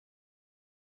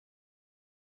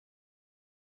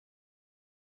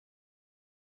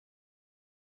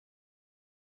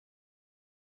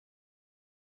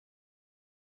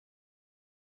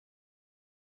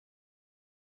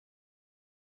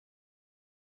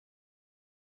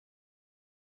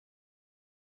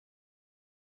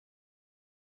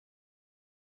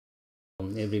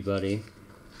Everybody,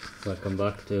 welcome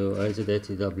back to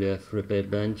RZTWF repair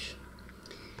bench.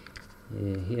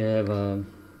 Here I have a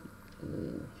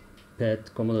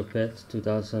PET, Commodore PET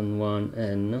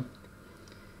 2001N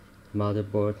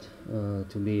motherboard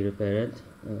to be repaired,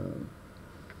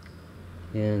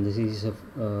 and this is a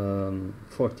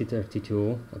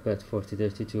 4032, a PET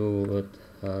 4032 that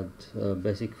had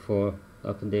basic 4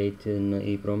 update in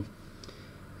EEPROM,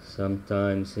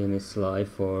 sometimes in its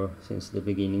life or since the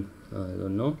beginning, I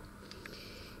don't know.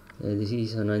 This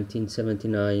is a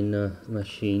 1979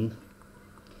 machine,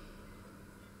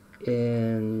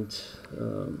 and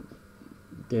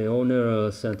the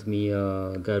owner sent me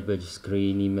a garbage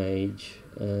screen image,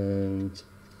 and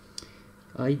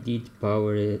I did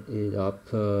power it up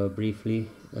briefly,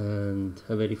 and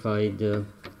I verified the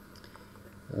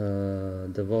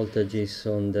voltages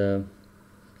on the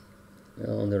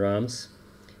RAMs,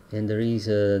 and there is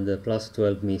the plus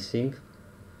 12 missing.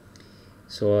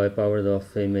 So I powered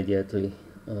off immediately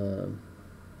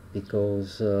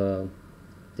because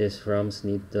these RAMs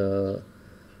need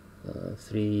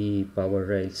 3 power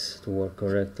rails to work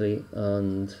correctly,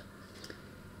 and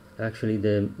actually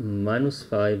the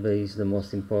 -5 is the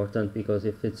most important, because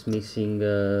if it's missing,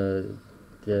 the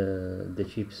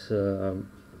chips are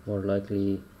more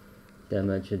likely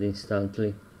damaged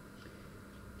instantly.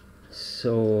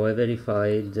 So I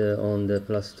verified on the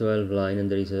plus 12 line, and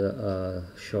there is a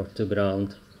short to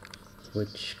ground,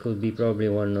 which could be probably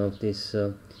one of these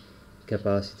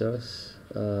capacitors,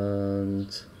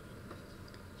 and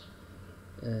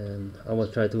I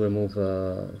will try to remove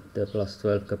the plus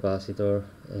 12 capacitor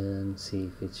and see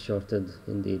if it's shorted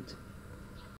indeed.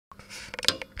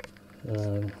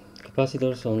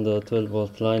 Capacitors on the 12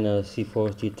 volt line are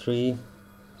C43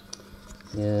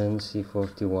 and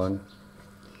C41.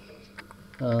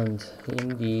 And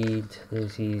indeed,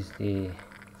 this is the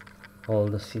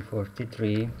old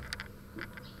C43,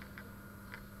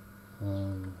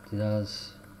 and it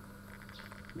has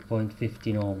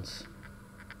 0.15 ohms,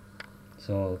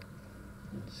 so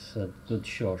it's a good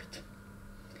short.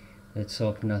 Let's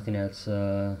hope nothing else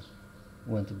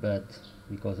went to bed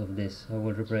because of this. I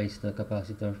will replace the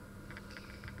capacitor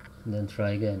and then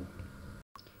try again.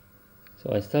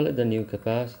 So I installed the new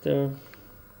capacitor,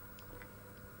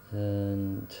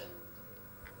 and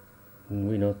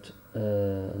we not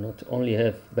only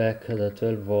have back the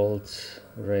 12 volts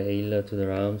rail to the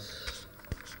RAMs,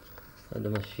 and the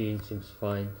machine seems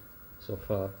fine so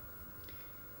far.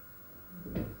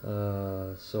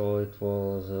 So it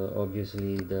was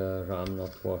obviously the RAM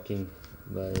not working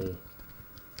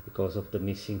because of the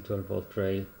missing 12 volt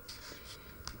rail.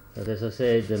 But as I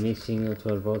said, the missing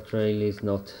 12 volt rail is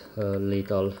not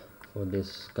lethal for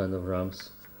this kind of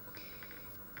RAMs.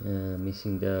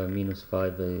 Missing the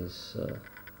 -5 is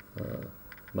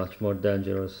much more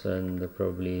dangerous, and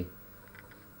probably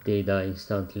they die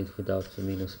instantly without the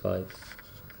 -5.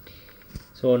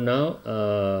 So now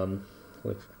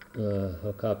we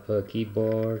hook up a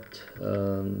keyboard,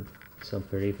 some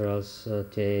peripherals,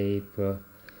 tape,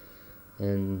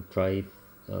 and try if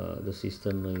the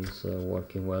system is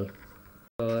working well.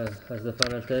 So as the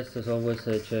final test, as always,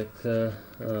 I check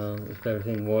if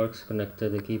everything works, connect to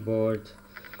the keyboard,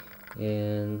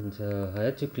 and I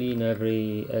had to clean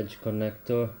every edge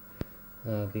connector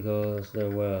because there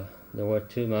were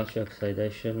too much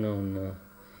oxidation on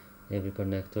every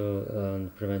connector,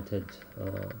 and prevented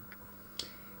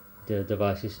the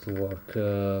devices to work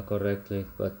correctly.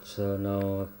 But now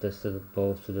I've tested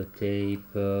both the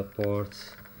tape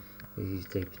ports. This is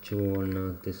tape 2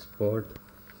 on this board,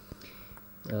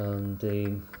 and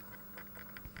the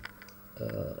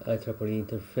IEEE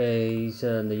interface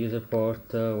and the user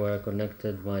port where I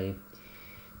connected my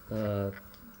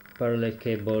parallel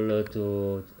cable to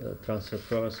transfer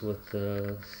cross with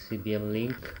CBM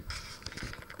link,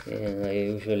 and I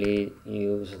usually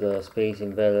use the Space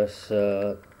Invaders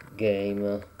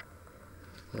game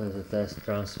as a test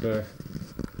transfer.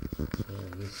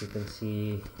 As you can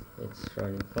see, it's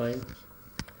running fine.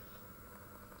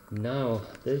 Now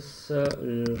this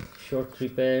short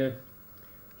repair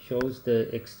shows the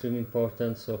extreme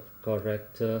importance of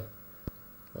correct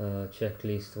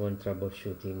checklist when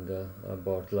troubleshooting a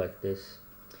board like this.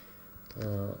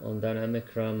 On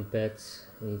dynamic RAM PETs,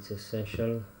 it's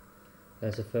essential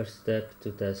as a first step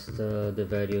to test the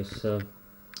various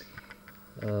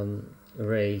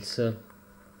rails,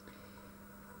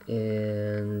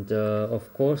 and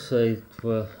of course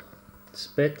it's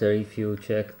better if you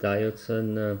check diodes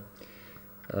and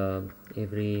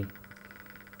every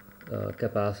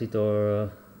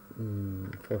capacitor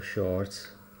for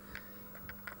shorts,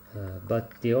 but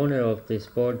the owner of this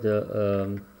board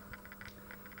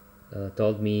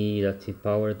told me that he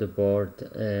powered the board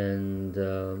and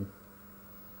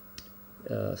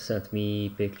sent me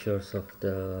pictures of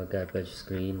the garbage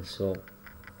screen. So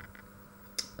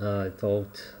I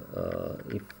thought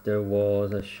if there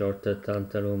was a shorted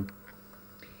tantalum,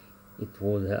 it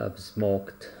would have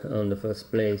smoked on the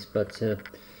first place, but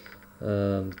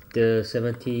the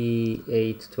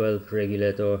 7812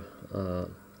 regulator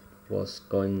was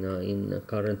going in a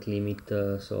current limit,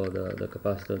 so the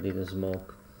capacitor didn't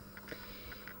smoke.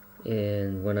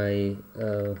 And when I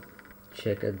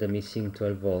checked at the missing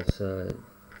 12 volts,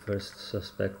 first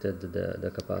suspected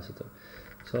the capacitor.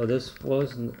 So this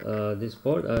was this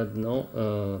board had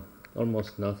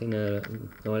almost nothing,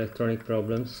 no electronic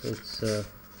problems. It's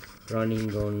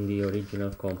running on the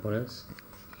original components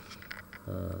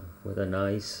with a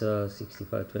nice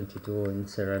 6522 in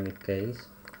ceramic case,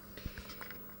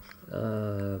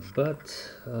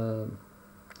 but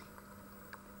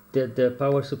the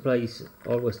power supply is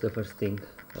always the first thing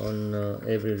on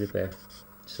every repair,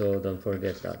 so don't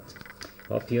forget that.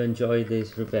 Hope you enjoyed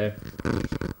this repair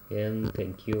and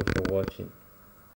thank you for watching.